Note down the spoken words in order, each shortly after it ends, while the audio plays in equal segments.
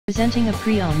Presenting a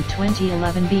pre-owned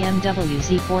 2011 BMW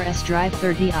Z4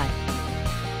 sDrive30i.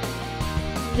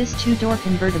 This two-door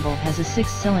convertible has a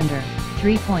 6-cylinder,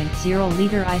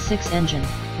 3.0-liter i6 engine,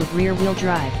 with rear-wheel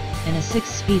drive, and a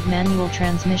 6-speed manual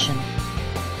transmission.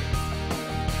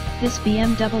 This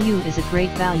BMW is a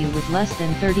great value with less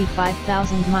than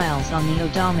 35,000 miles on the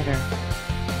odometer.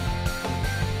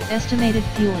 Estimated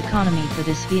fuel economy for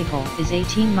this vehicle is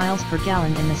 18 miles per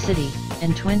gallon in the city,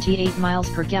 and 28 miles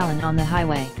per gallon on the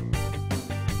highway.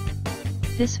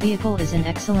 This vehicle is in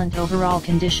excellent overall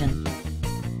condition.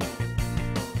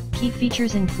 Key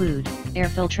features include air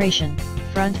filtration,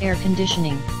 front air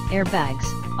conditioning, airbags,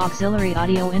 auxiliary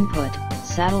audio input,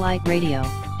 satellite radio,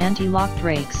 anti-lock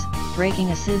brakes, braking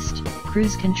assist,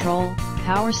 cruise control,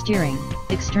 power steering,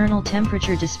 external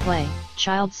temperature display,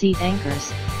 child seat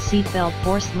anchors, seat belt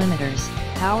force limiters,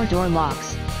 power door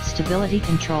locks, stability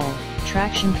control,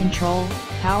 traction control,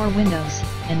 power windows,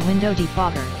 and window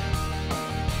defogger.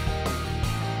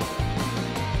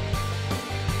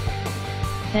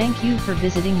 Thank you for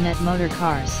visiting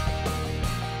Motorcars.